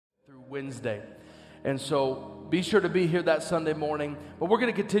Wednesday. And so be sure to be here that Sunday morning. But we're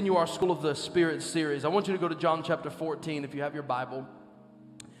going to continue our School of the Spirit series. I want you to go to John chapter 14 if you have your Bible.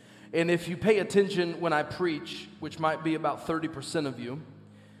 And if you pay attention when I preach, which might be about 30% of you.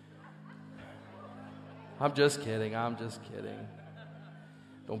 I'm just kidding.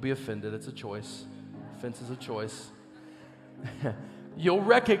 Don't be offended. It's a choice. Offense is a choice. You'll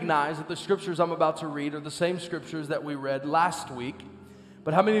recognize that the scriptures I'm about to read are the same scriptures that we read last week.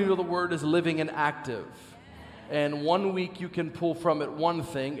 But how many of you know the word is living and active? And one week you can pull from it one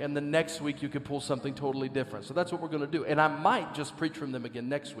thing, and the next week you can pull something totally different. So that's what we're going to do. And I might just preach from them again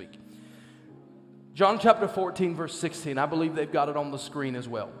next week. John chapter 14, verse 16. I believe they've got it on the screen as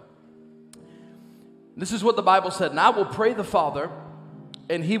well. This is what the Bible said. And I will pray the Father,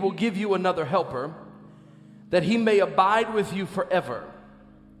 and he will give you another helper, that he may abide with you forever.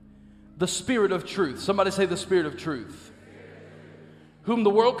 The Spirit of truth. Somebody say the Spirit of truth. Whom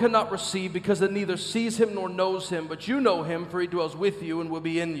the world cannot receive because it neither sees him nor knows him, but you know him, for he dwells with you and will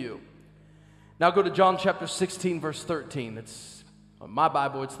be in you. Now go to John chapter 16, verse 13. It's on my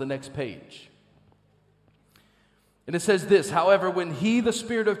Bible, it's the next page. And it says this, however, when he, the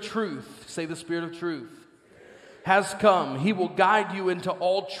Spirit of truth, say the Spirit of truth, has come, he will guide you into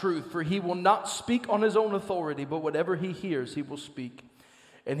all truth, for he will not speak on his own authority, but whatever he hears, he will speak,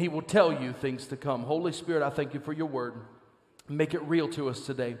 and he will tell you things to come. Holy Spirit, I thank you for your word. Make it real to us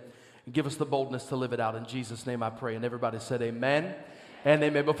today, and give us the boldness to live it out. In Jesus' name I pray, and everybody said amen and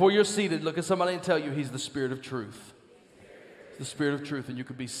amen. Before you're seated, look at somebody and tell you he's the Spirit of truth. He's the Spirit of truth, and you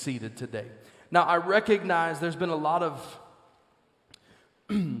could be seated today. Now, I recognize there's been a lot of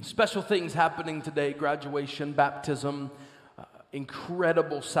special things happening today, graduation, baptism,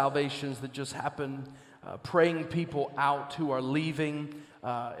 incredible salvations that just happened, praying people out who are leaving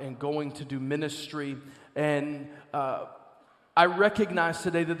and going to do ministry. And I recognize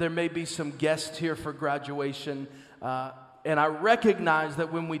today that there may be some guests here for graduation. And I recognize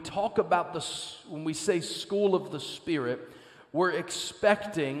that when we talk about when we say School of the Spirit, we're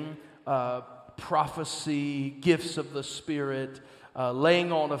expecting prophecy, gifts of the Spirit,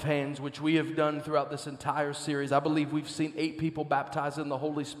 laying on of hands, which we have done throughout this entire series. I believe we've seen 8 people baptized in the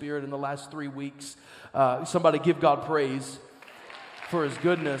Holy Spirit in the last 3 weeks. Somebody give God praise for his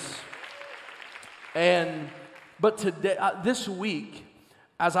goodness. But today, this week,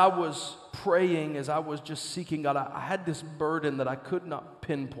 as I was praying, as I was just seeking God, I had this burden that I could not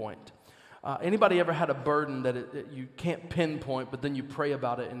pinpoint. Anybody ever had a burden that you can't pinpoint, but then you pray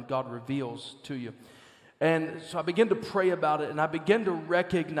about it and God reveals to you? And so I began to pray about it, and I began to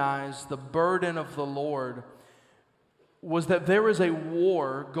recognize the burden of the Lord was that there is a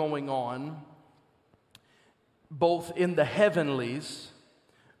war going on, both in the heavenlies,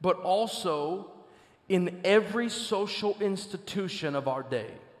 but also in every social institution of our day.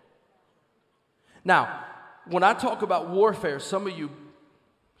 Now, when I talk about warfare, some of you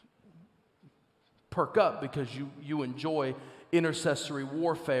perk up because you enjoy intercessory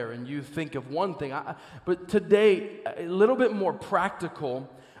warfare and you think of one thing. But today, a little bit more practical,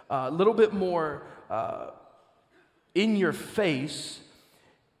 a little bit more in your face,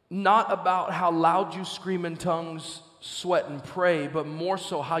 not about how loud you scream in tongues, sweat and pray, but more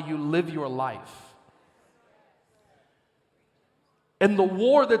so how you live your life. And the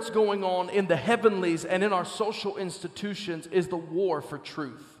war that's going on in the heavenlies and in our social institutions is the war for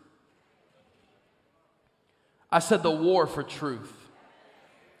truth. I said the war for truth.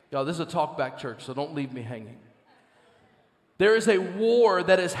 Y'all, this is a talkback church, so don't leave me hanging. There is a war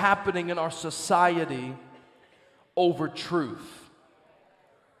that is happening in our society over truth.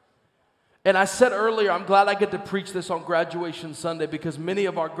 And I said earlier, I'm glad I get to preach this on graduation Sunday because many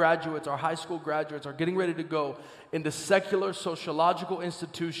of our graduates, our high school graduates, are getting ready to go into secular sociological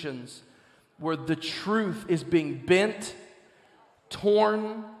institutions where the truth is being bent,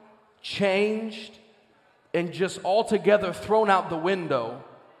 torn, changed, and just altogether thrown out the window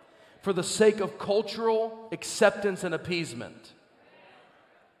for the sake of cultural acceptance and appeasement.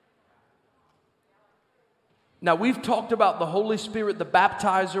 Now, we've talked about the Holy Spirit, the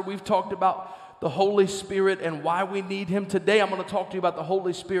baptizer. We've talked about the Holy Spirit and why we need him. Today, I'm going to talk to you about the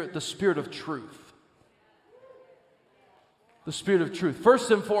Holy Spirit, the Spirit of truth. The Spirit of truth.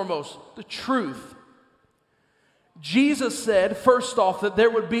 First and foremost, the truth. Jesus said, first off, that there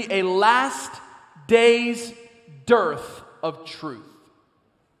would be a last day's dearth of truth.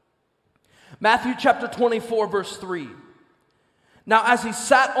 Matthew chapter 24, verse 3. Now, as he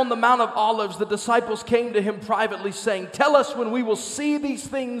sat on the Mount of Olives, the disciples came to him privately, saying, "Tell us when we will see these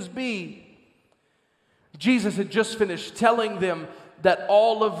things be." Jesus had just finished telling them that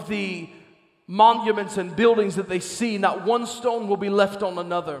all of the monuments and buildings that they see, not one stone will be left on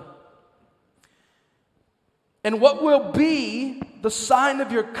another. And what will be the sign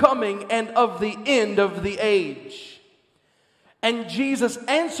of your coming and of the end of the age? And Jesus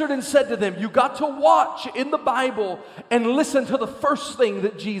answered and said to them, you got to watch in the Bible and listen to the first thing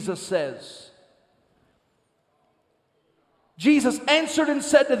that Jesus says. Jesus answered and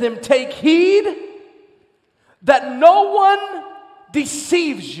said to them, take heed that no one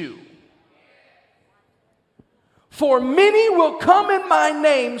deceives you. For many will come in my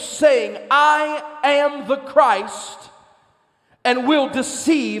name saying, I am the Christ, and will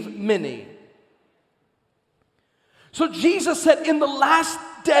deceive many. So Jesus said, in the last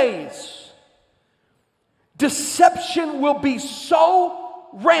days, deception will be so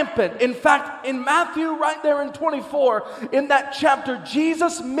rampant. In fact, in Matthew, right there in 24, in that chapter,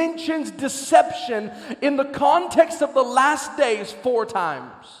 Jesus mentions deception in the context of the last days 4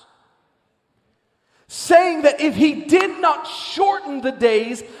 times. Saying that if he did not shorten the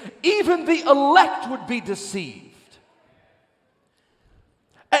days, even the elect would be deceived.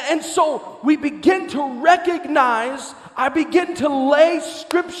 And so we begin to recognize, I begin to lay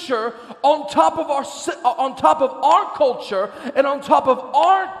scripture on top of our culture and on top of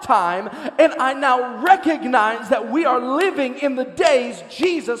our time, and I now recognize that we are living in the days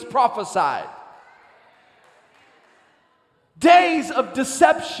Jesus prophesied. Days of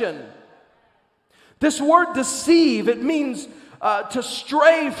deception. This word deceive, it means to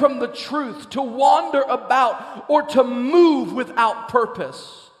stray from the truth, to wander about, or to move without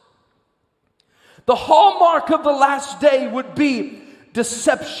purpose. The hallmark of the last day would be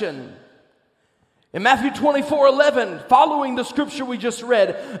deception. In Matthew 24:11, following the scripture we just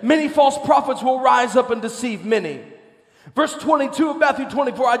read, many false prophets will rise up and deceive many. Verse 22 of Matthew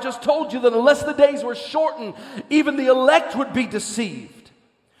 24, I just told you that unless the days were shortened, even the elect would be deceived.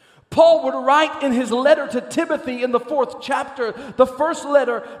 Paul would write in his letter to Timothy in the 4th chapter, the first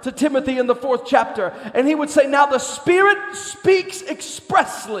letter to Timothy in the 4th chapter, and he would say, now the Spirit speaks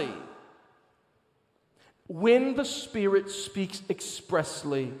expressly. When the Spirit speaks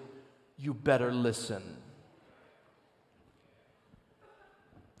expressly, you better listen.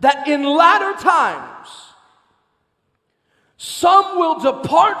 That in latter times, some will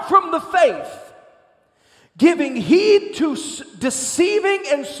depart from the faith, giving heed to deceiving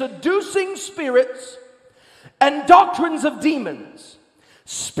and seducing spirits and doctrines of demons,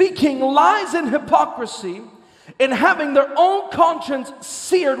 speaking lies and hypocrisy, and having their own conscience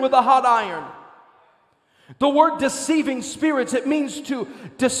seared with a hot iron. The word deceiving spirits, it means to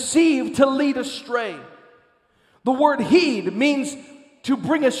deceive, to lead astray. The word heed means to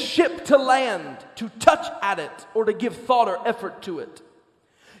bring a ship to land, to touch at it, or to give thought or effort to it.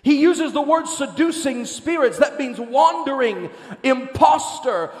 He uses the word seducing spirits. That means wandering,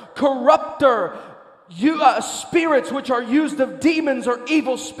 imposter, corrupter, spirits which are used of demons or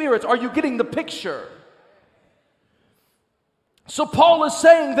evil spirits. Are you getting the picture? So Paul is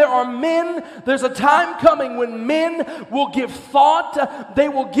saying there's a time coming when men will give thought, they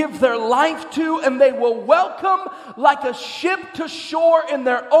will give their life to, and they will welcome like a ship to shore in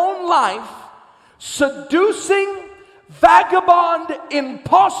their own life, seducing, vagabond,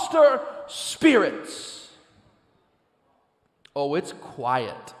 imposter spirits. Oh, it's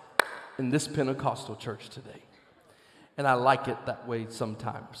quiet in this Pentecostal church today. And I like it that way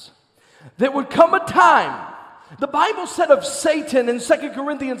sometimes. There would come a time, the Bible said of Satan in 2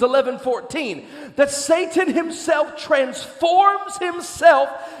 Corinthians 11:14, that Satan himself transforms himself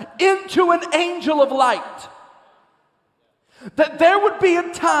into an angel of light. That there would be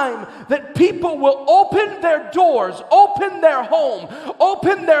a time that people will open their doors, open their home,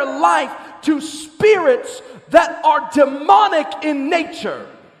 open their life to spirits that are demonic in nature.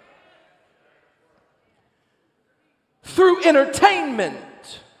 Through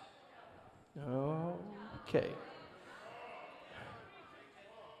entertainment. Okay.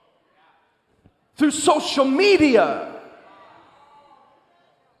 Through social media.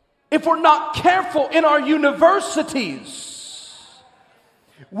 If we're not careful in our universities,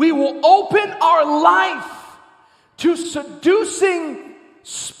 we will open our life to seducing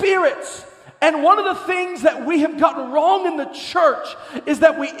spirits. And one of the things that we have gotten wrong in the church is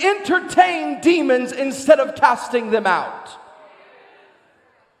that we entertain demons instead of casting them out.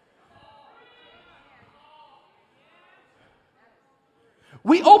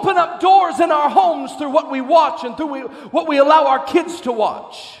 We open up doors in our homes through what we watch and through what we allow our kids to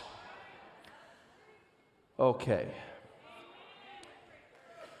watch. Okay.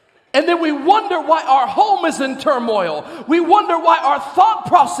 And then we wonder why our home is in turmoil. We wonder why our thought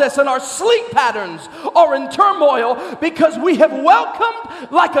process and our sleep patterns are in turmoil, because we have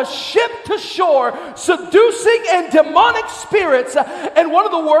welcomed like a ship to shore seducing and demonic spirits. And one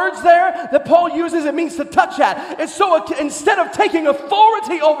of the words there that Paul uses, it means to touch at. And so instead of taking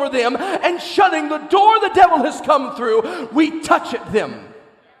authority over them and shutting the door the devil has come through, we touch at them.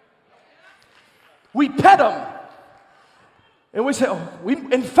 We pet them. And we say,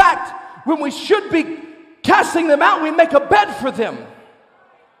 in fact, when we should be casting them out, we make a bed for them.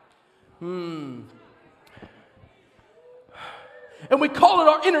 And we call it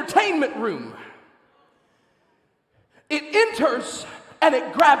our entertainment room. It enters and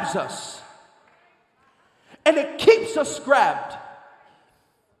it grabs us. And it keeps us grabbed.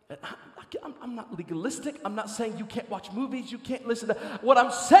 I'm not legalistic. I'm not saying you can't watch movies, you can't listen to. What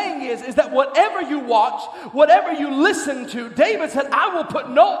I'm saying is that whatever you watch, whatever you listen to, David said, I will put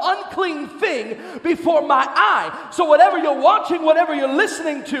no unclean thing before my eye. So whatever you're watching, whatever you're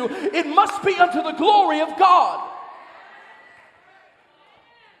listening to, it must be unto the glory of God.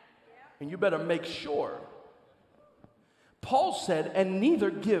 And you better make sure. Paul said, and neither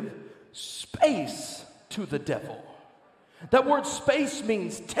give space to the devil. That word space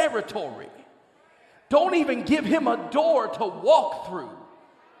means territory. Don't even give him a door to walk through.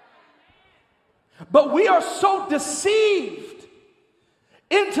 But we are so deceived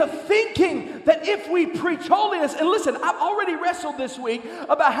into thinking that if we preach holiness, and listen, I've already wrestled this week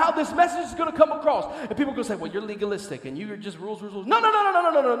about how this message is going to come across. And people are going to say, well, you're legalistic and you're just rules. No.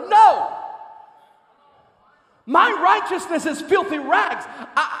 My righteousness is filthy rags.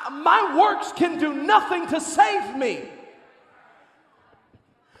 My works can do nothing to save me.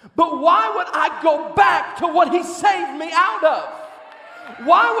 But why would I go back to what he saved me out of?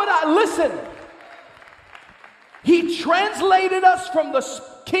 Why would I listen? He translated us from the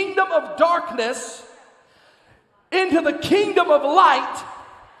kingdom of darkness into the kingdom of light.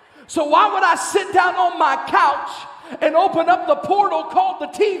 So why would I sit down on my couch and open up the portal called the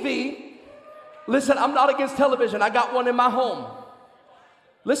TV? Listen, I'm not against television. I got one in my home.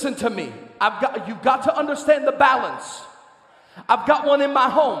 Listen to me. You've got to understand the balance. I've got one in my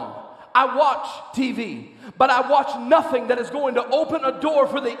home. I watch TV, but I watch nothing that is going to open a door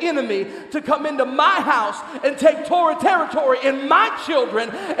for the enemy to come into my house and take territory in my children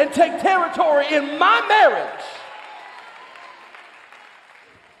and take territory in my marriage.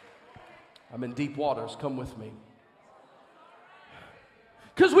 I'm in deep waters. Come with me.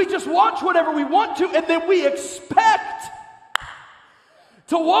 Because we just watch whatever we want to, and then we expect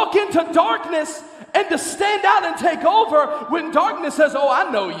to walk into darkness and to stand out and take over when darkness says, oh, I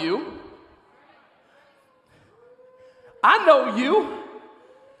know you. I know you.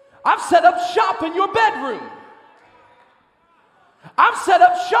 I've set up shop in your bedroom. I've set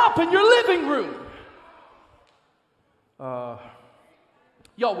up shop in your living room.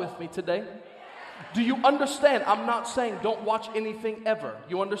 Y'all with me today? Do you understand? I'm not saying don't watch anything ever.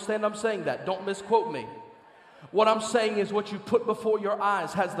 You understand I'm saying that? Don't misquote me. What I'm saying is what you put before your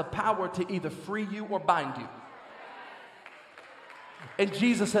eyes has the power to either free you or bind you. And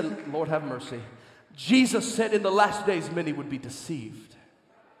Jesus said, Lord have mercy. Jesus said in the last days many would be deceived.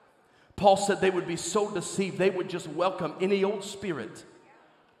 Paul said they would be so deceived they would just welcome any old spirit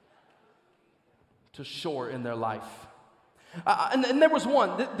to shore in their life. And there was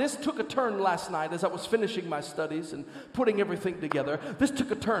one. This took a turn last night as I was finishing my studies and putting everything together. This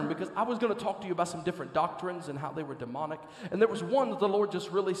took a turn because I was going to talk to you about some different doctrines and how they were demonic. And there was one that the Lord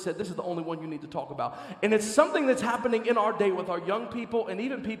just really said, this is the only one you need to talk about. And it's something that's happening in our day with our young people and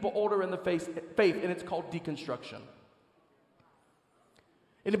even people older in the faith, and it's called deconstruction.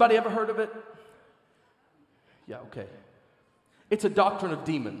 Anybody ever heard of it? Yeah, okay. It's a doctrine of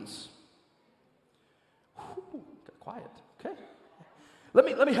demons. Whew, got quiet. Okay. Let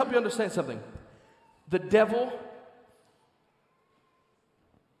me help you understand something. The devil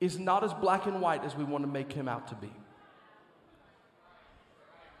is not as black and white as we want to make him out to be.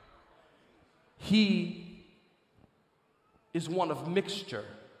 He is one of mixture.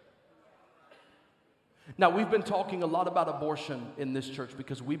 Now, we've been talking a lot about abortion in this church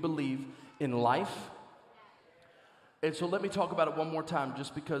because we believe in life. And so let me talk about it one more time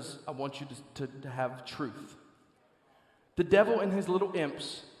just because I want you to have truth. The devil and his little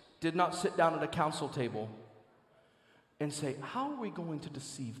imps did not sit down at a council table and say, how are we going to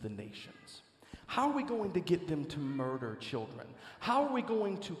deceive the nations? How are we going to get them to murder children? How are we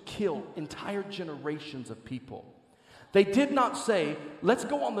going to kill entire generations of people? They did not say, let's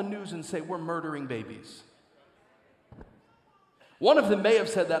go on the news and say we're murdering babies. One of them may have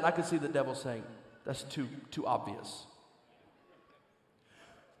said that, and I could see the devil saying, that's too obvious.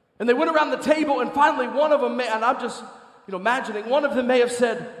 And they went around the table, and finally one of them, and I'm just imagining, one of them may have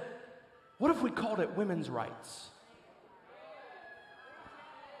said, what if we called it women's rights?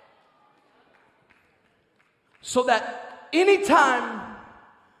 So that anytime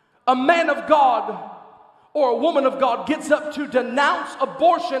a man of God or a woman of God gets up to denounce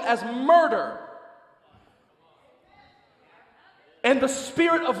abortion as murder, and the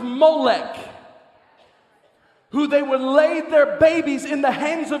spirit of Molech, who they would lay their babies in the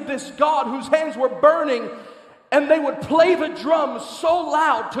hands of this God whose hands were burning, and they would play the drums so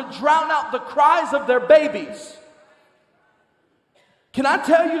loud to drown out the cries of their babies. Can I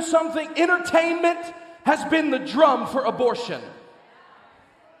tell you something? Entertainment has been the drum for abortion.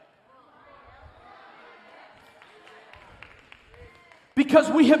 Because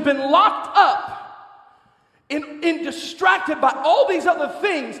we have been locked up and distracted by all these other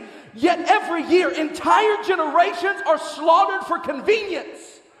things, yet every year entire generations are slaughtered for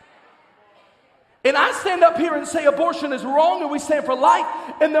convenience. And I stand up here and say abortion is wrong and we stand for life,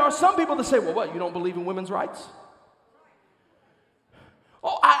 and there are some people that say, well, what, you don't believe in women's rights?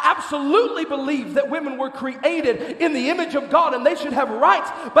 Oh, I absolutely believe that women were created in the image of God and they should have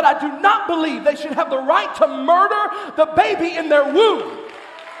rights, but I do not believe they should have the right to murder the baby in their womb.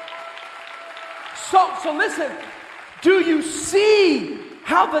 So listen, do you see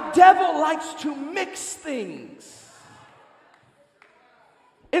how the devil likes to mix things?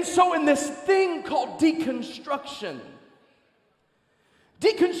 And so in this thing called deconstruction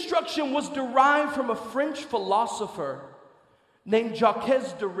was derived from a French philosopher named Jacques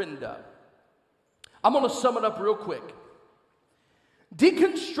Derrida. I'm going to sum it up real quick.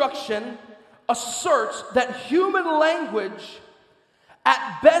 Deconstruction asserts that human language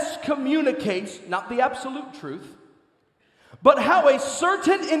at best communicates not the absolute truth, but how a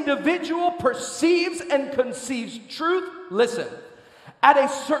certain individual perceives and conceives truth, listen, at a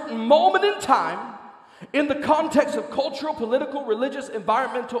certain moment in time in the context of cultural, political, religious,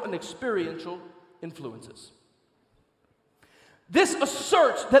 environmental, and experiential influences. This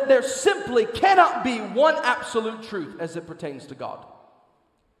asserts that there simply cannot be one absolute truth as it pertains to God.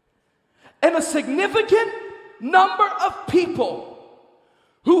 And a significant number of people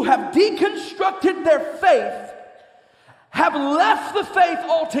who have deconstructed their faith have left the faith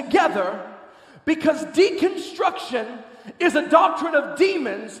altogether because deconstruction is a doctrine of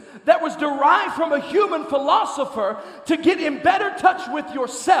demons that was derived from a human philosopher to get in better touch with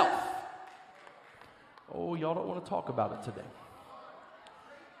yourself. Oh, y'all don't want to talk about it today.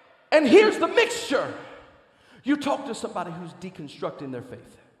 And here's the mixture. You talk to somebody who's deconstructing their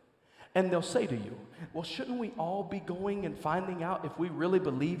faith, and they'll say to you, well, shouldn't we all be going and finding out if we really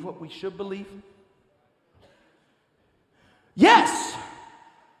believe what we should believe? Yes.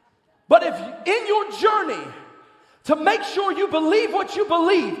 But if in your journey to make sure you believe what you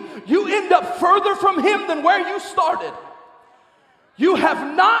believe, you end up further from Him than where you started, you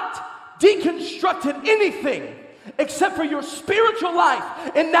have not deconstructed anything except for your spiritual life,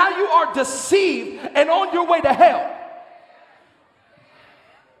 and now you are deceived and on your way to hell.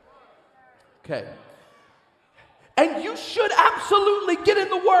 Okay. And you should absolutely get in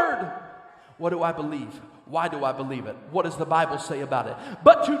the Word. What do I believe? Why do I believe it? What does the Bible say about it?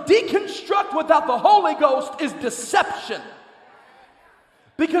 But to deconstruct without the Holy Ghost is deception.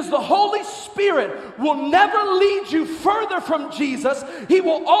 Because the Holy Spirit will never lead you further from Jesus. He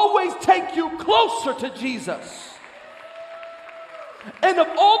will always take you closer to Jesus. And of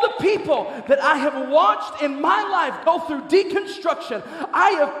all the people that I have watched in my life go through deconstruction,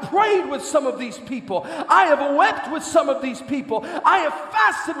 I have prayed with some of these people. I have wept with some of these people. I have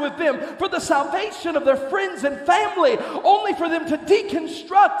fasted with them for the salvation of their friends and family, only for them to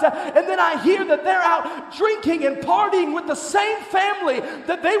deconstruct. And then I hear that they're out drinking and partying with the same family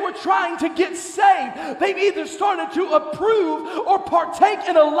that they were trying to get saved. They've either started to approve or partake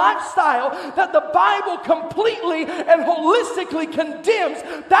in a lifestyle that the Bible completely and holistically condemns.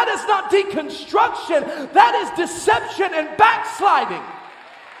 That is not deconstruction. That is deception and backsliding.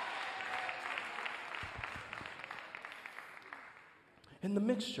 In the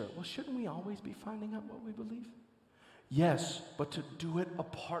mixture, well, shouldn't we always be finding out what we believe? Yes, but to do it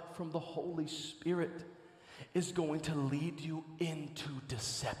apart from the Holy Spirit is going to lead you into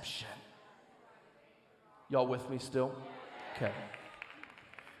deception. Y'all with me still? Okay.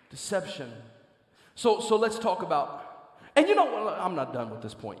 Deception. So let's talk about. And you know what? I'm not done with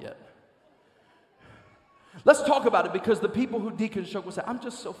this point yet. Let's talk about it, because the people who deconstruct will say, I'm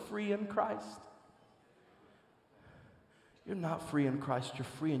just so free in Christ. You're not free in Christ. You're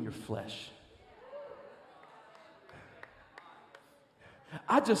free in your flesh.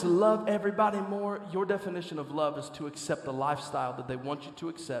 I just love everybody more. Your definition of love is to accept the lifestyle that they want you to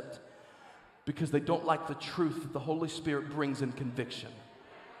accept because they don't like the truth that the Holy Spirit brings in conviction.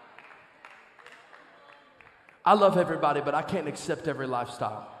 I love everybody, but I can't accept every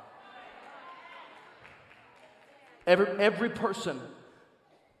lifestyle. Every person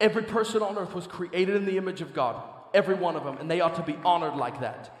on earth was created in the image of God. Every one of them, and they ought to be honored like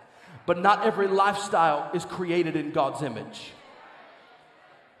that. But not every lifestyle is created in God's image.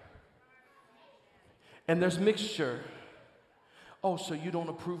 And there's mixture. Oh, so you don't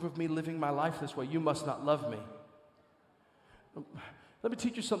approve of me living my life this way? You must not love me. Let me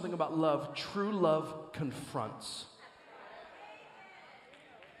teach you something about love. True love confronts.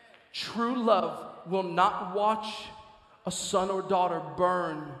 True love will not watch a son or daughter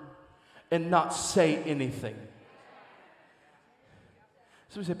burn and not say anything.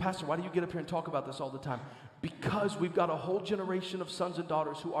 So we say, Pastor, why do you get up here and talk about this all the time? Because we've got a whole generation of sons and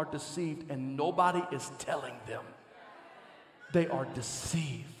daughters who are deceived and nobody is telling them. They are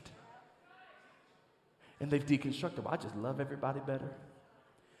deceived. And they've deconstructed. I just love everybody better.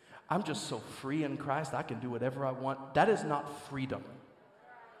 I'm just so free in Christ, I can do whatever I want. That is not freedom.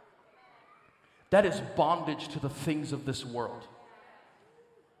 That is bondage to the things of this world.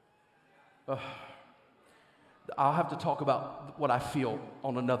 I'll have to talk about what I feel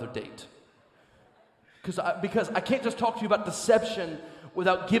on another date. Because I can't just talk to you about deception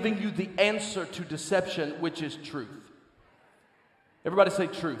without giving you the answer to deception, which is truth. Everybody say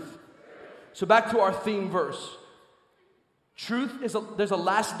truth. So back to our theme verse. There's a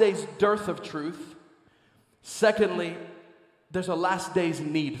last day's dearth of truth. Secondly, there's a last day's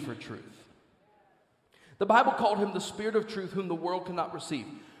need for truth. The Bible called him the Spirit of truth whom the world cannot receive.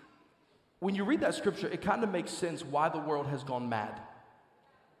 When you read that scripture, it kind of makes sense why the world has gone mad.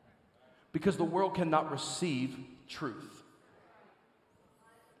 Because the world cannot receive truth.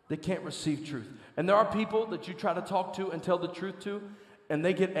 They can't receive truth. And there are people that you try to talk to and tell the truth to, and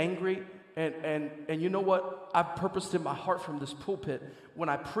they get angry. And you know what? I've purposed in my heart from this pulpit, when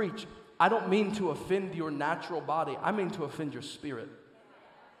I preach, I don't mean to offend your natural body. I mean to offend your spirit.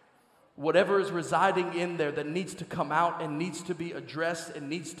 Whatever is residing in there that needs to come out and needs to be addressed and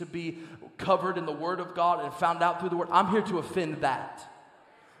needs to be covered in the Word of God and found out through the Word, I'm here to offend that.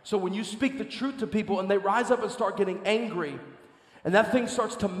 So when you speak the truth to people and they rise up and start getting angry and that thing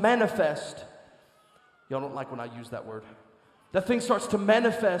starts to manifest, y'all don't like when I use that word. That thing starts to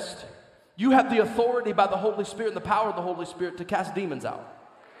manifest. You have the authority by the Holy Spirit and the power of the Holy Spirit to cast demons out.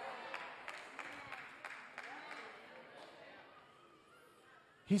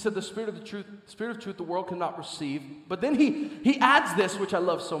 He said the spirit of truth the world cannot receive. But then he adds this, which I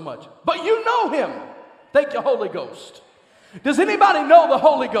love so much. But you know him. Thank you, Holy Ghost. Does anybody know the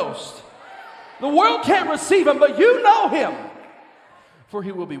Holy Ghost? The world can't receive him, but you know him. For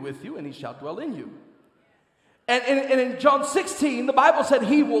he will be with you and he shall dwell in you. And in John 16, the Bible said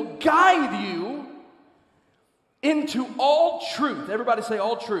he will guide you into all truth. Everybody say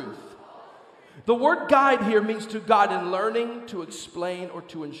all truth. The word guide here means to guide in learning, to explain, or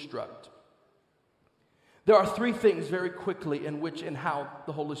to instruct. There are three things very quickly in which and how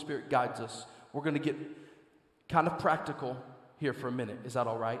the Holy Spirit guides us. We're going to get kind of practical here for a minute. Is that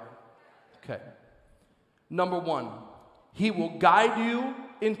all right? Okay. Number one, he will guide you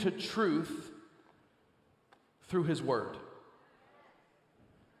into truth through his word.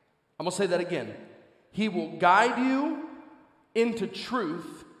 I'm going to say that again. He will guide you into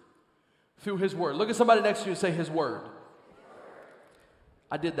truth through his word. Look at somebody next to you and say his word.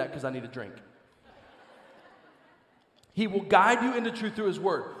 I did that because I need a drink. He will guide you into truth through his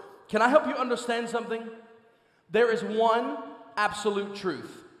word. Can I help you understand something? There is one absolute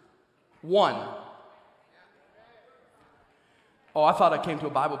truth. One. Oh, I thought I came to a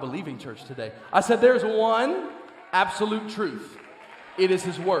Bible-believing church today. I said there's one absolute truth. It is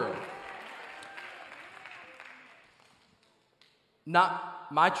his word. Not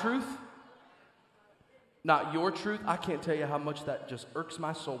my truth. Not your truth. I can't tell you how much that just irks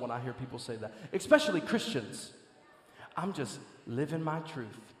my soul when I hear people say that. Especially Christians. I'm just living my truth.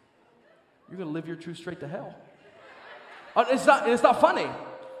 You're going to live your truth straight to hell. It's not funny.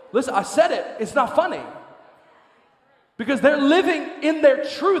 Listen, I said it. It's not funny. Because they're living in their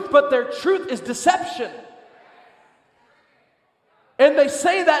truth, but their truth is deception. And they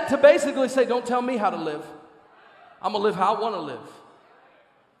say that to basically say, don't tell me how to live. I'm going to live how I want to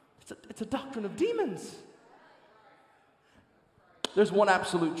live. It's a doctrine of demons. There's one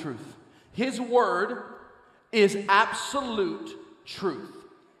absolute truth. His word is absolute truth.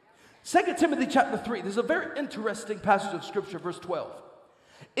 2 Timothy chapter 3, there's a very interesting passage of scripture, verse 12.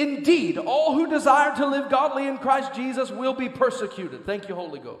 Indeed, all who desire to live godly in Christ Jesus will be persecuted. Thank you,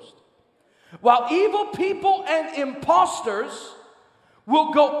 Holy Ghost. While evil people and imposters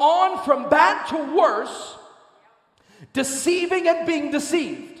will go on from bad to worse, deceiving and being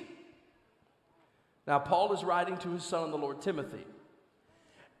deceived. Now, Paul is writing to his son in the Lord, Timothy,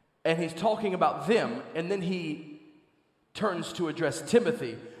 and he's talking about them, and then he turns to address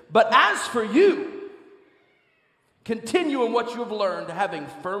Timothy. But as for you, continue in what you have learned, having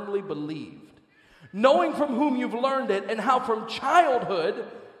firmly believed, knowing from whom you've learned it, and how from childhood,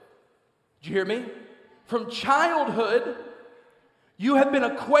 did you hear me? From childhood, you have been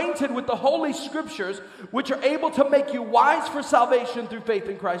acquainted with the Holy Scriptures, which are able to make you wise for salvation through faith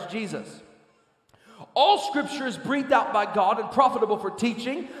in Christ Jesus. All Scripture is breathed out by God and profitable for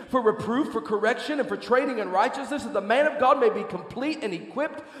teaching, for reproof, for correction, and for training in righteousness, that the man of God may be complete and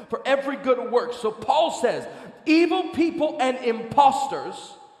equipped for every good work. So Paul says, evil people and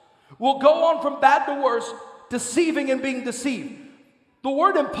imposters will go on from bad to worse, deceiving and being deceived. The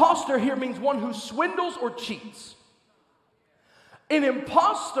word imposter here means one who swindles or cheats. An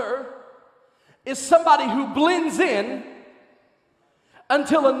imposter is somebody who blends in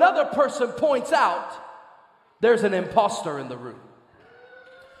until another person points out there's an imposter in the room.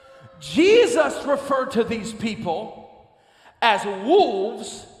 Jesus referred to these people as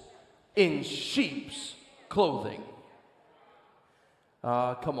wolves in sheep's clothing.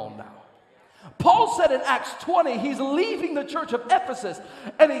 Come on now. Paul said in Acts 20, he's leaving the church of Ephesus,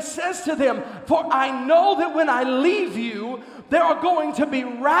 and he says to them, for I know that when I leave you, there are going to be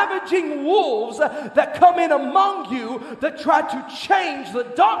ravaging wolves that come in among you that try to change the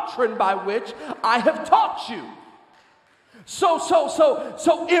doctrine by which I have taught you.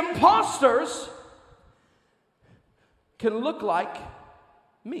 So imposters can look like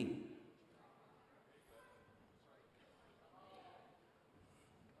me.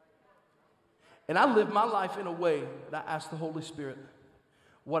 And I live my life in a way that I ask the Holy Spirit,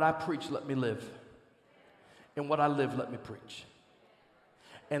 what I preach, let me live. And what I live, let me preach.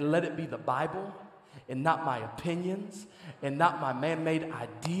 And let it be the Bible and not my opinions and not my man-made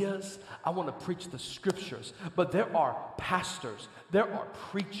ideas. I want to preach the Scriptures. But there are pastors, there are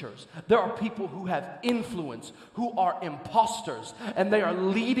preachers, there are people who have influence, who are imposters, and they are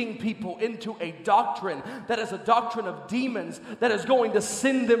leading people into a doctrine that is a doctrine of demons that is going to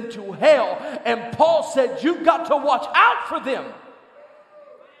send them to hell. And Paul said, you've got to watch out for them.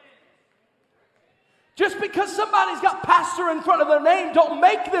 Just because somebody's got pastor in front of their name, don't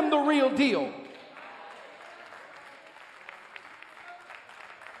make them the real deal.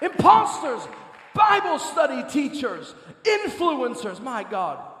 Imposters, Bible study teachers, influencers, my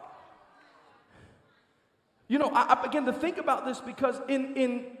God. You know, I began to think about this because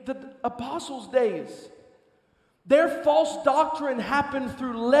in the apostles' days, their false doctrine happened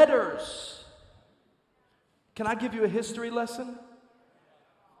through letters. Can I give you a history lesson?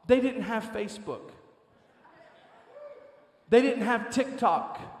 They didn't have Facebook. They didn't have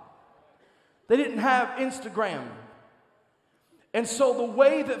TikTok. They didn't have Instagram. And so the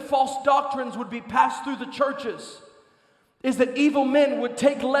way that false doctrines would be passed through the churches is that evil men would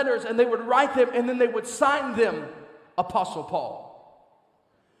take letters and they would write them and then they would sign them Apostle Paul.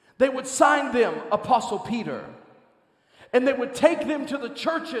 They would sign them Apostle Peter. And they would take them to the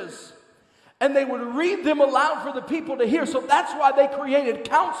churches and they would read them aloud for the people to hear. So that's why they created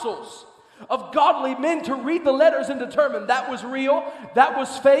councils of godly men to read the letters and determine that was real, that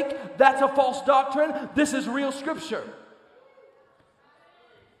was fake, that's a false doctrine, this is real Scripture.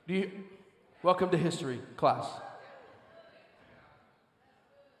 Welcome to history class.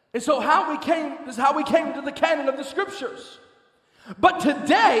 And so this is how we came to the canon of the Scriptures. But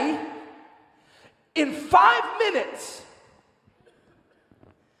today, in 5 minutes,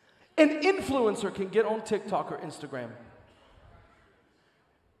 an influencer can get on TikTok or Instagram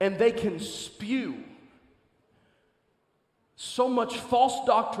and they can spew so much false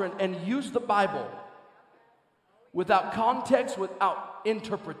doctrine and use the Bible without context, without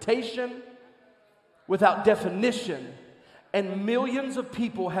interpretation, without definition. And millions of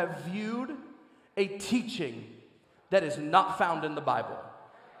people have viewed a teaching that is not found in the Bible.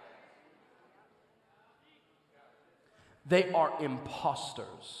 They are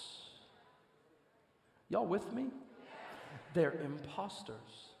imposters. Y'all with me? They're imposters.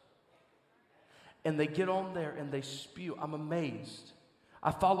 And they get on there and they spew. I'm amazed. I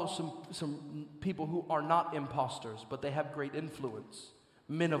follow some people who are not imposters, but they have great influence.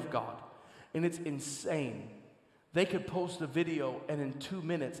 Men of God. And it's insane. They could post a video and in 2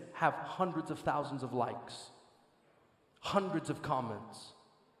 minutes have hundreds of thousands of likes. Hundreds of comments.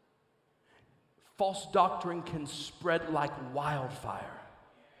 False doctrine can spread like wildfire.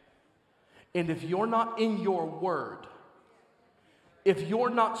 And if you're not in your word, if you're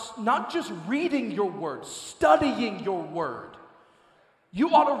not just reading your word, studying your word, you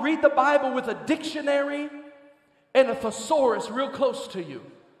ought to read the Bible with a dictionary and a thesaurus real close to you.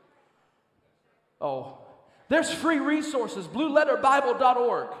 Oh, there's free resources.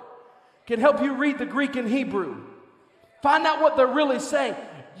 BlueLetterBible.org can help you read the Greek and Hebrew. Find out what they're really saying.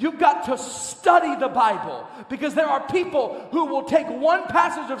 You've got to study the Bible, because there are people who will take one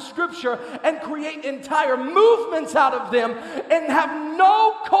passage of Scripture and create entire movements out of them and have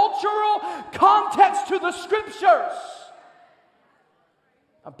no cultural context to the Scriptures.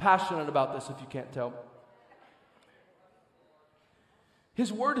 I'm passionate about this, if you can't tell.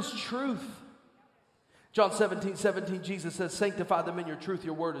 His word is truth. John 17:17, Jesus says, sanctify them in your truth,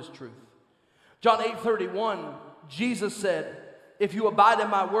 your word is truth. John 8:31, Jesus said, if you abide in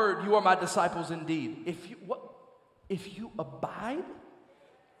my word, you are my disciples indeed. If you abide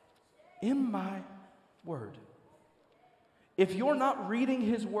in my word. If you're not reading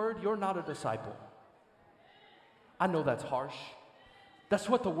his word, you're not a disciple. I know that's harsh. That's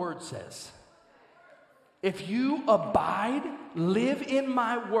what the word says. If you abide, live in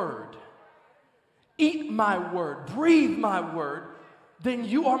my word, eat my word, breathe my word, then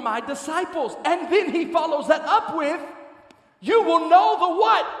you are my disciples. And then he follows that up with, you will know the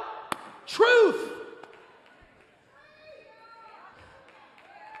what? Truth.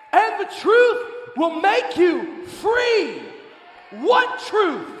 And the truth will make you free. What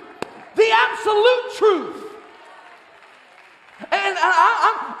truth? The absolute truth. And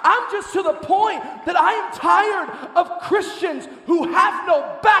I'm just to the point that I am tired of Christians who have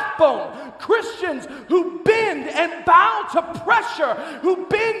no backbone, Christians who bend and bow to pressure, who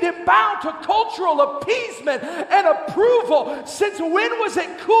bend and bow to cultural appeasement and approval. Since when was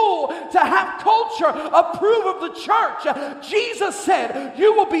it cool to have culture approve of the church? Jesus said,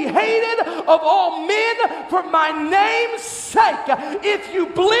 you will be hated of all men for my name's sake. If you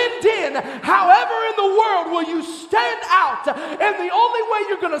blend in, however in the world will you stand out? And the only way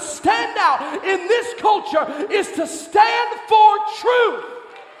you're going to stand out in this culture is to stand for truth.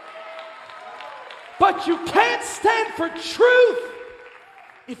 But you can't stand for truth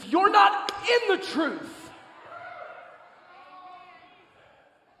if you're not in the truth.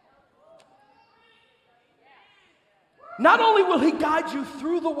 Not only will he guide you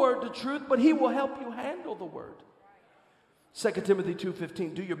through the word to truth, but he will help you handle the word. 2 Timothy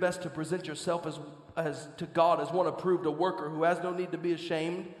 2:15, do your best to present yourself as to God as one approved, a worker who has no need to be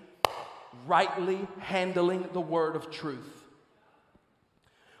ashamed, rightly handling the word of truth.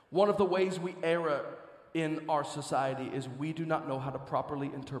 One of the ways we err in our society is we do not know how to properly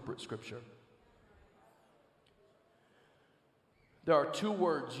interpret Scripture. There are two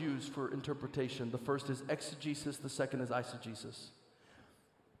words used for interpretation. The first is exegesis, the second is eisegesis.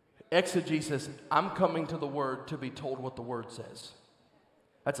 Exegesis, I'm coming to the word to be told what the word says.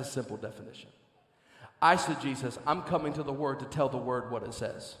 That's a simple definition. Eisegesis, I'm coming to the word to tell the word what it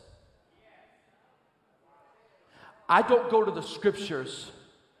says. I don't go to the scriptures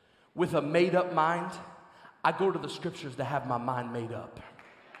with a made-up mind. I go to the scriptures to have my mind made up.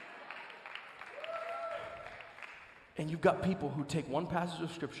 And you've got people who take one passage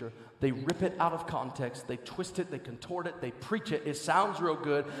of Scripture, they rip it out of context, they twist it, they contort it, they preach it, it sounds real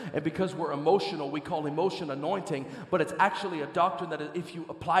good, and because we're emotional, we call emotion anointing, but it's actually a doctrine that if you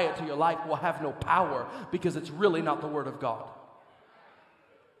apply it to your life will have no power because it's really not the Word of God.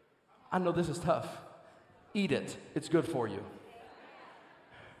 I know this is tough. Eat it. It's good for you.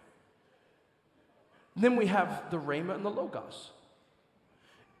 Then we have the Rhema and the Logos.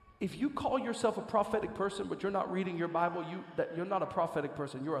 If you call yourself a prophetic person, but you're not reading your Bible, you're not a prophetic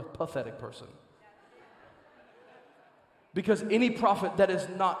person, you're a pathetic person. Because any prophet that is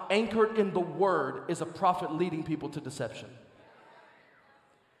not anchored in the Word is a prophet leading people to deception.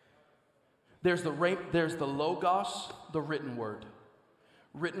 There's the Logos, the written Word.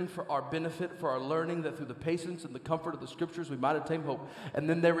 Written for our benefit, for our learning, that through the patience and the comfort of the Scriptures we might obtain hope. And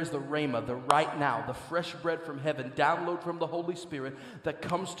then there is the Rhema, the right now, the fresh bread from heaven, download from the Holy Spirit that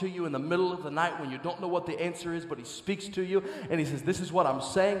comes to you in the middle of the night when you don't know what the answer is, but He speaks to you and He says, this is what I'm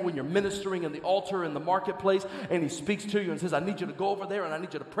saying when you're ministering in the altar in the marketplace, and He speaks to you and says, I need you to go over there and I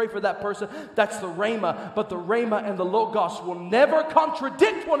need you to pray for that person. That's the Rhema, but the Rhema and the Logos will never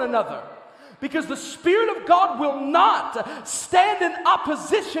contradict one another. Because the Spirit of God will not stand in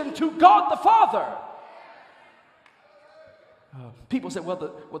opposition to God the Father. People say,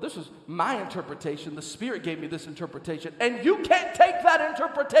 well, this is my interpretation. The Spirit gave me this interpretation. And you can't take that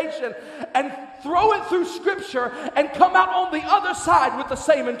interpretation and throw it through Scripture and come out on the other side with the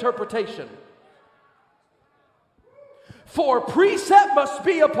same interpretation. For precept must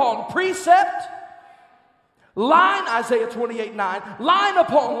be upon precept, line, Isaiah 28:9, line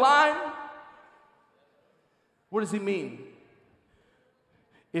upon line. What does he mean?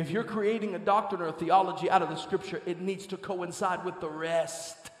 If you're creating a doctrine or a theology out of the scripture, it needs to coincide with the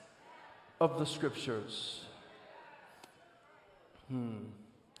rest of the scriptures.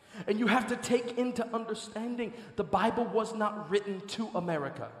 And you have to take into understanding the Bible was not written to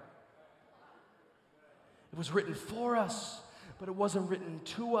America. It was written for us, but it wasn't written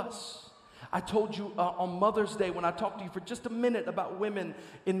to us. I told you on Mother's Day when I talked to you for just a minute about women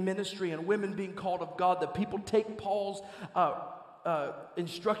in ministry and women being called of God, that people take Paul's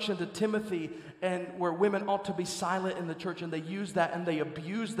instruction to Timothy and where women ought to be silent in the church, and they use that and they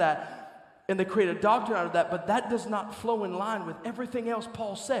abuse that and they create a doctrine out of that, but that does not flow in line with everything else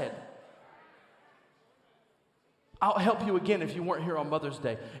Paul said. I'll help you again if you weren't here on Mother's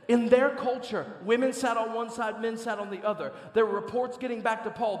Day. In their culture, women sat on one side, men sat on the other. There were reports getting back to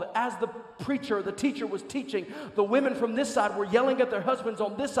Paul that as the preacher, the teacher was teaching, the women from this side were yelling at their husbands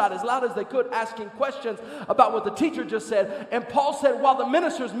on this side as loud as they could, asking questions about what the teacher just said. And Paul said, while the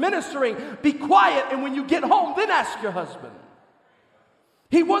minister's ministering, be quiet, and when you get home, then ask your husband.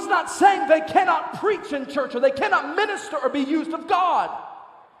 He was not saying they cannot preach in church or they cannot minister or be used of God.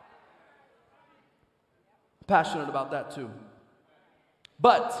 Passionate about that too.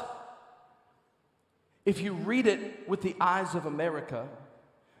 But if you read it with the eyes of America,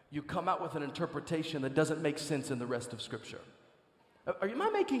 you come out with an interpretation that doesn't make sense in the rest of Scripture. Am I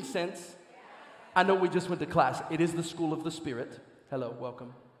making sense? I know we just went to class. It is the school of the Spirit. Hello,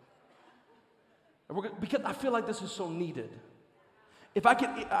 welcome. Because I feel like this is so needed.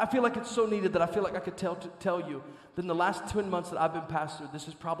 I feel like it's so needed that I feel like I could tell you that in the last 10 months that I've been pastor, this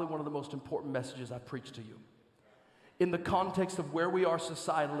is probably one of the most important messages I've preached to you in the context of where we are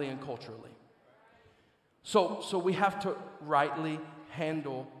societally and culturally. So we have to rightly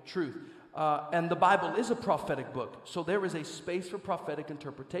handle truth. And the Bible is a prophetic book, so there is a space for prophetic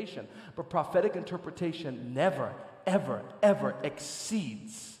interpretation. But prophetic interpretation never, ever, ever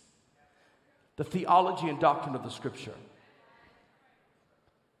exceeds the theology and doctrine of the Scripture.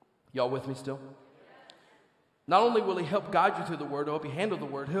 Y'all with me still? Not only will he help guide you through the word, he'll help you handle the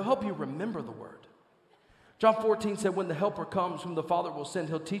word, he'll help you remember the word. John 14 said, when the helper comes, whom the Father will send,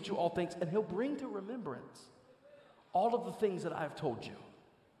 he'll teach you all things, and he'll bring to remembrance all of the things that I've told you.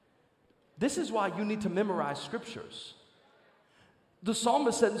 This is why you need to memorize scriptures. The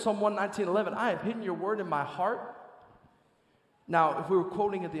psalmist said in Psalm 119:11, I have hidden your word in my heart. Now, if we were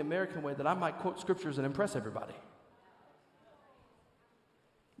quoting it the American way, then I might quote scriptures and impress everybody.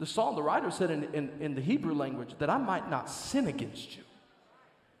 The writer said in the Hebrew language that I might not sin against you.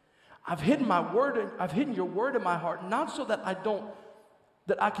 I've hidden your word in my heart, not so that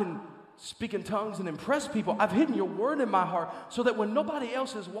I can speak in tongues and impress people. I've hidden your word in my heart so that when nobody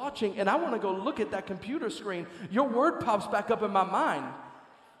else is watching and I want to go look at that computer screen, your word pops back up in my mind.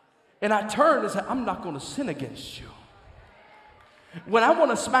 And I turn and say, I'm not going to sin against you. When I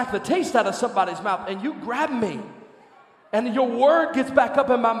want to smack the taste out of somebody's mouth and you grab me, and your word gets back up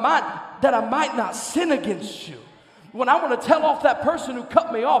in my mind that I might not sin against you. When I want to tell off that person who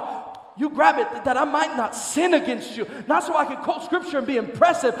cut me off, you grab it that I might not sin against you. Not so I can quote scripture and be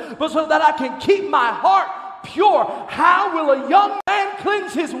impressive, but so that I can keep my heart pure. How will a young man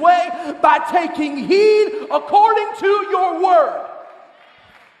cleanse his way? By taking heed according to your word.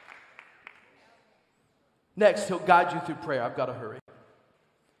 Next, he'll guide you through prayer. I've got to hurry.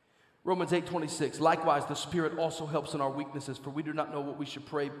 Romans 8:26, likewise the Spirit also helps in our weaknesses, for we do not know what we should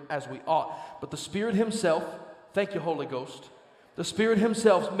pray as we ought. But the Spirit himself, thank you Holy Ghost, the Spirit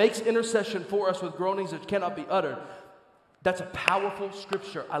himself makes intercession for us with groanings which cannot be uttered. That's a powerful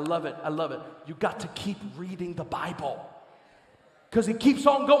scripture. I love it. I love it. You got to keep reading the Bible because it keeps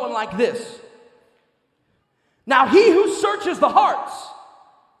on going like this. Now he who searches the hearts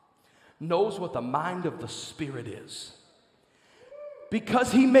knows what the mind of the Spirit is,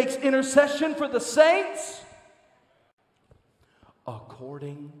 because he makes intercession for the saints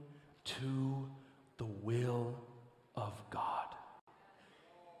according to the will of God.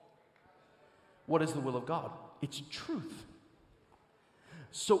 What is the will of God? It's truth.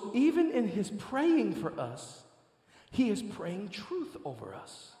 So even in his praying for us, he is praying truth over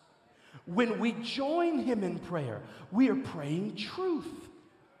us. When we join him in prayer, we are praying truth.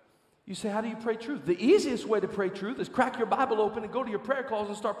 You say, how do you pray truth? The easiest way to pray truth is crack your Bible open and go to your prayer calls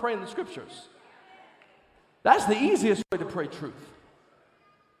and start praying the scriptures. That's the easiest way to pray truth.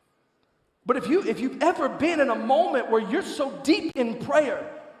 But if you've ever been in a moment where you're so deep in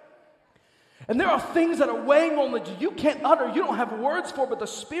prayer And there are things that are weighing on you can't utter, you don't have words for, but the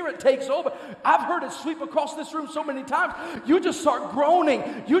Spirit takes over. I've heard it sweep across this room so many times. You just start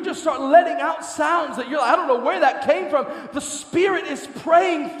groaning. You just start letting out sounds that you're like, I don't know where that came from. The Spirit is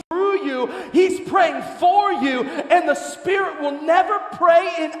praying through you. He's praying for you. And the Spirit will never pray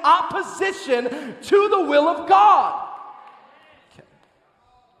in opposition to the will of God. Okay.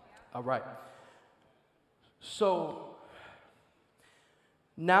 All right. So,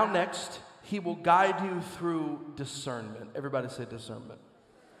 now next, He will guide you through discernment. Everybody say discernment.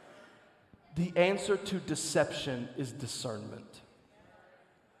 The answer to deception is discernment.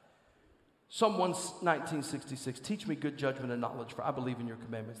 Psalm 1966, teach me good judgment and knowledge, for I believe in your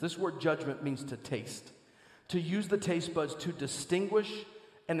commandments. This word judgment means to taste. To use the taste buds to distinguish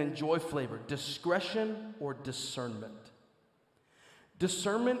and enjoy flavor. Discretion or discernment.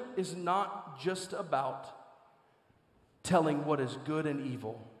 Discernment is not just about telling what is good and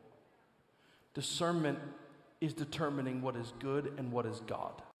evil. Discernment is determining what is good and what is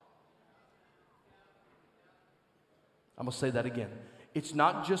God. I'm going to say that again. It's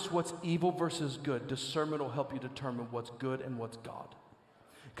not just what's evil versus good. Discernment will help you determine what's good and what's God.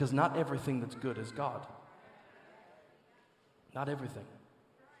 Because not everything that's good is God. Not everything.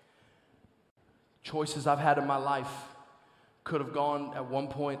 Choices I've had in my life could have gone at one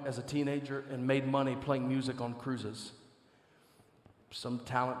point as a teenager and made money playing music on cruises. Some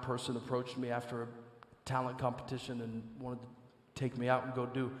talent person approached me after a talent competition and wanted to take me out and go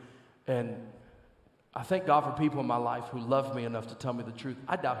do. And I thank God for people in my life who love me enough to tell me the truth.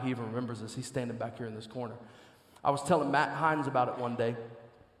 I doubt he even remembers this. He's standing back here in this corner. I was telling Matt Hines about it one day.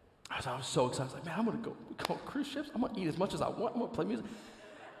 I was so excited. I was like, man, I'm going to go on cruise ships. I'm going to eat as much as I want. I'm going to play music.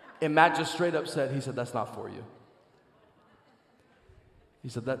 And Matt just straight up said, he said, that's not for you. He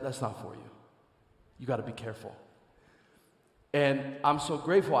said, that's not for you. You got to be careful. And I'm so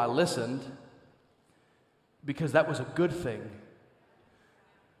grateful I listened, because that was a good thing,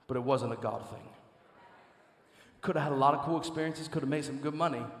 but it wasn't a God thing. Could have had a lot of cool experiences, could have made some good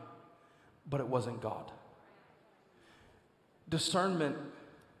money, but it wasn't God. Discernment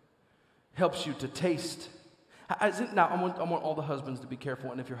helps you to taste. Now, I want all the husbands to be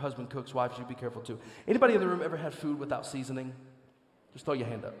careful, and if your husband cooks, wives, you be careful too. Anybody in the room ever had food without seasoning? Just throw your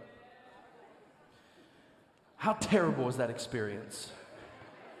hand up. How terrible is that experience?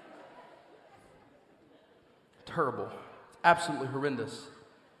 Terrible. It's absolutely horrendous.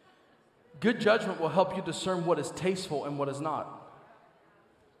 Good judgment will help you discern what is tasteful and what is not.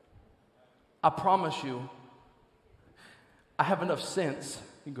 I promise you, I have enough sense.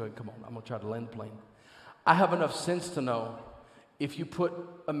 You can go ahead, come on, I'm going to try to land the plane. I have enough sense to know if you put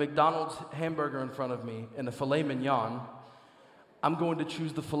a McDonald's hamburger in front of me and a filet mignon, I'm going to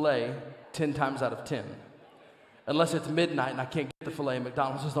choose the filet 10 times out of 10. Unless it's midnight and I can't get the filet and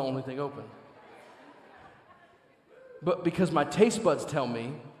McDonald's is the only thing open. But because my taste buds tell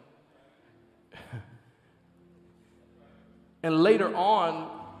me, and later on,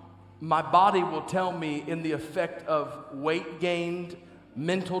 my body will tell me in the effect of weight gained,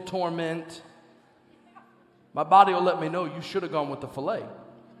 mental torment, my body will let me know you should have gone with the filet.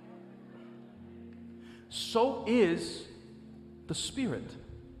 So is the Spirit.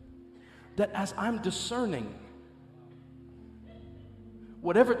 That as I'm discerning,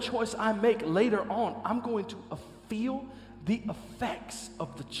 whatever choice I make later on, I'm going to feel the effects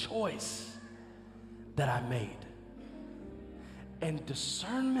of the choice that I made. And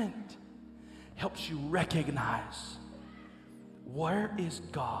discernment helps you recognize, where is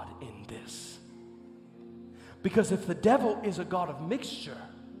God in this? Because if the devil is a God of mixture,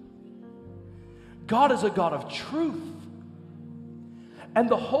 God is a God of truth. And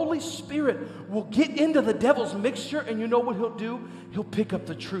the Holy Spirit will get into the devil's mixture, and you know what he'll do? He'll pick up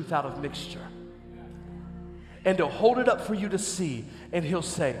the truth out of mixture. And he'll hold it up for you to see, and he'll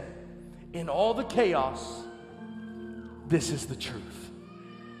say, in all the chaos, this is the truth.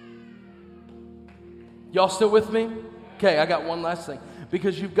 Y'all still with me? Okay, I got one last thing.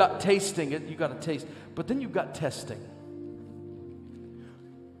 Because you've got tasting it, you've got to taste, but then you've got testing.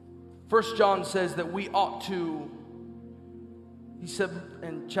 1 John says that we ought to, he said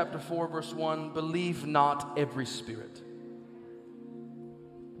in chapter 4, verse 1, believe not every spirit,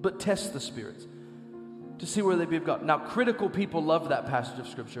 but test the spirits to see where they be of God. Now, critical people love that passage of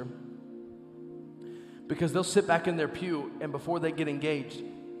Scripture because they'll sit back in their pew and before they get engaged,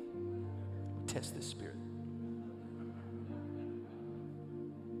 test this spirit.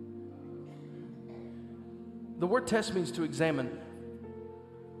 The word test means to examine.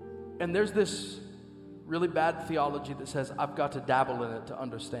 And there's this really bad theology that says I've got to dabble in it to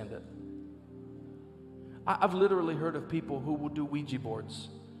understand it. I've literally heard of people who will do Ouija boards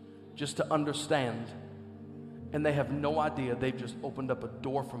just to understand, and they have no idea they've just opened up a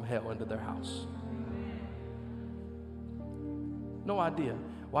door from hell into their house. No idea.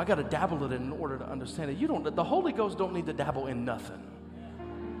 Well, I got to dabble it in order to understand it. The Holy Ghost don't need to dabble in nothing.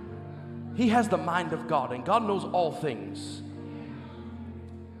 He has the mind of God, and God knows all things.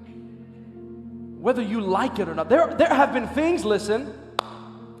 Whether you like it or not. There have been things, listen,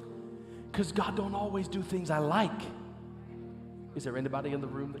 because God don't always do things I like. Is there anybody in the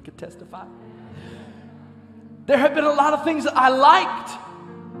room that could testify? There have been a lot of things that I liked,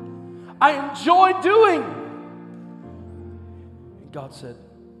 I enjoyed doing. And God said,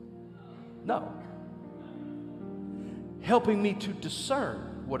 no. Helping me to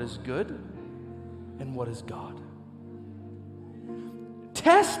discern what is good and what is God.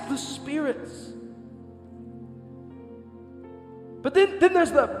 Test the spirits. But then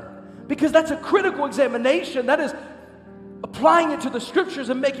there's because that's a critical examination. That is applying it to the scriptures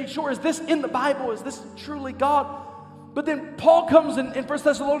and making sure, is this in the Bible? Is this truly God? But then Paul comes in 1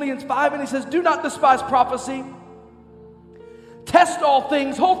 Thessalonians 5 and he says, do not despise prophecy. Test all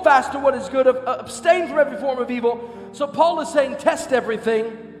things, hold fast to what is good, abstain from every form of evil. So Paul is saying test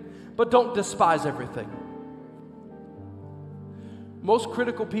everything, but don't despise everything. Most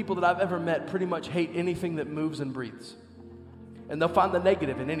critical people that I've ever met pretty much hate anything that moves and breathes. And they'll find the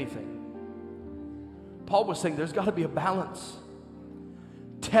negative in anything. Paul was saying there's got to be a balance.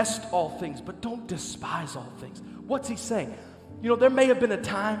 Test all things, but don't despise all things. What's he saying? There may have been a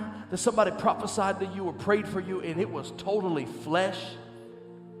time that somebody prophesied to you or prayed for you and it was totally flesh.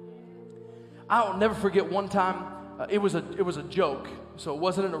 I'll never forget one time, it was a joke, so it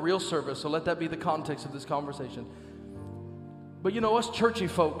wasn't in a real service, so let that be the context of this conversation. But us churchy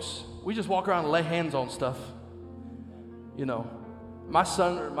folks, we just walk around and lay hands on stuff. My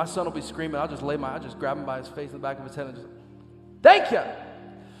son will be screaming. I just grab him by his face in the back of his head and just, thank you.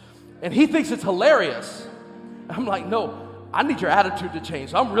 And he thinks it's hilarious. I'm like, no, I need your attitude to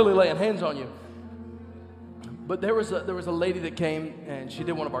change. So I'm really laying hands on you. But there was a lady that came and she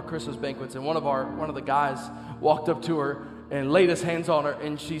did one of our Christmas banquets, and one of the guys walked up to her and laid his hands on her,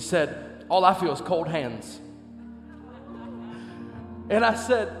 and she said, all I feel is cold hands. And I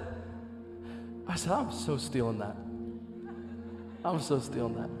said, I'm so stealing that. I'm so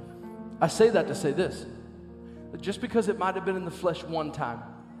stealing that. I say that to say this. That just because it might have been in the flesh one time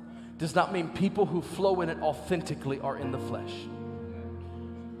does not mean people who flow in it authentically are in the flesh.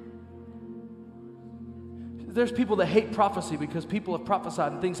 There's people that hate prophecy because people have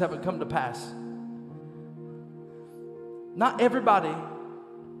prophesied and things haven't come to pass. Not everybody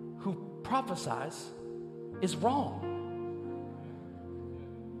who prophesies is wrong.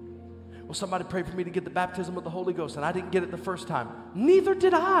 Well, somebody prayed for me to get the baptism of the Holy Ghost, and I didn't get it the first time. Neither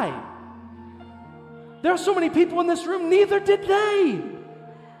did I. There are so many people in this room, neither did they.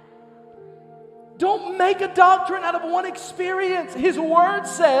 Don't make a doctrine out of one experience. His word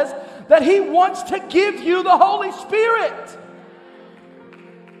says that he wants to give you the Holy Spirit.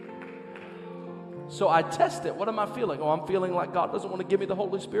 So I test it. What am I feeling? Oh, I'm feeling like God doesn't want to give me the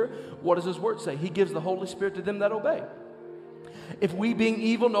Holy Spirit. What does his word say? He gives the Holy Spirit to them that obey. If we, being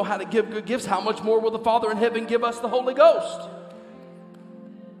evil, know how to give good gifts, how much more will the Father in heaven give us the Holy Ghost?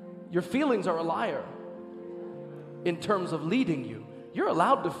 Your feelings are a liar in terms of leading you. You're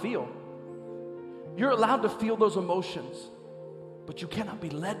allowed to feel. You're allowed to feel those emotions, but you cannot be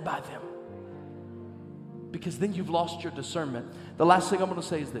led by them, because then you've lost your discernment. The last thing I'm going to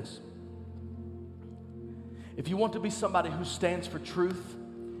say is this. If you want to be somebody who stands for truth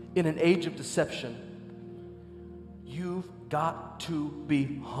in an age of deception, you've got to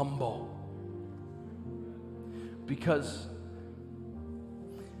be humble, because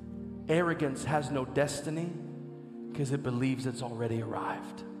arrogance has no destiny because it believes it's already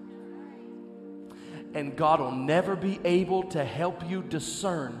arrived. And God will never be able to help you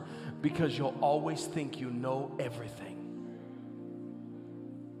discern because you'll always think you know everything.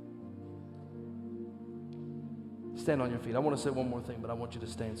 Stand on your feet. I want to say one more thing, but I want you to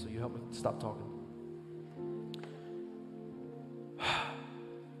stand so you help me stop talking.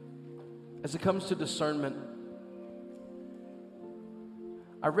 As it comes to discernment,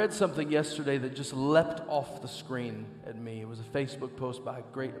 I read something yesterday that just leapt off the screen at me. It was a Facebook post by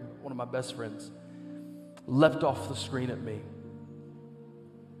one of my best friends. Leapt off the screen at me.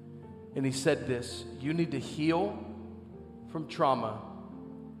 And he said this: you need to heal from trauma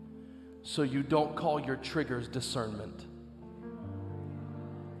so you don't call your triggers discernment.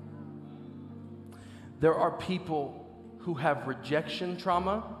 There are people who have rejection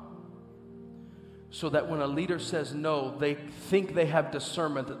trauma, so that when a leader says no, they think they have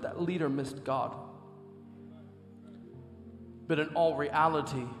discernment that leader missed God. But in all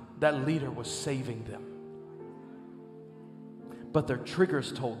reality, that leader was saving them. But their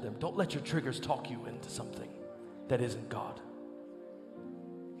triggers told them, don't let your triggers talk you into something that isn't God.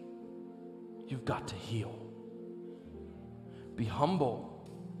 You've got to heal. Be humble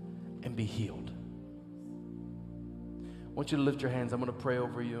and be healed. I want you to lift your hands. I'm going to pray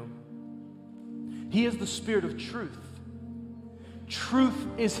over you. He is the Spirit of truth. Truth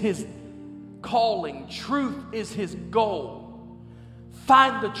is His calling. Truth is His goal.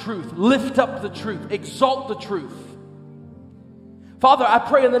 Find the truth. Lift up the truth. Exalt the truth. Father, I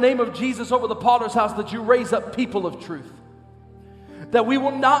pray in the name of Jesus over the Potter's house that you raise up people of truth. That we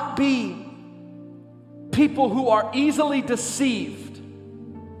will not be people who are easily deceived,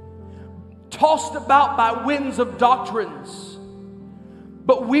 tossed about by winds of doctrines,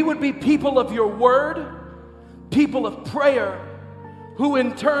 but we would be people of your word, people of prayer, who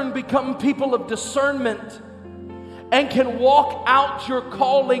in turn become people of discernment and can walk out your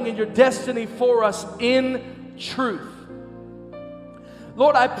calling and your destiny for us in truth.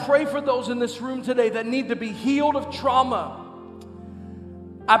 Lord, I pray for those in this room today that need to be healed of trauma.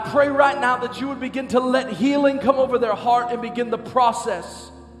 I pray right now that you would begin to let healing come over their heart and begin the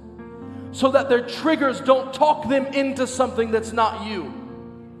process so that their triggers don't talk them into something that's not you.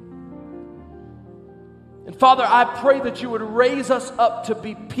 And Father, I pray that you would raise us up to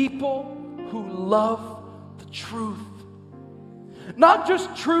be people who love the truth. Not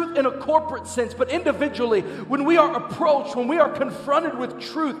just truth in a corporate sense, but individually. When we are approached, when we are confronted with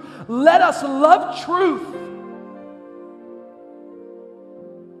truth, let us love truth.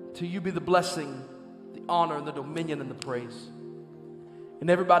 To you be the blessing, the honor, and the dominion, and the praise. And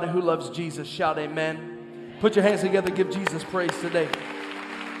everybody who loves Jesus, shout amen. Put your hands together, give Jesus praise today.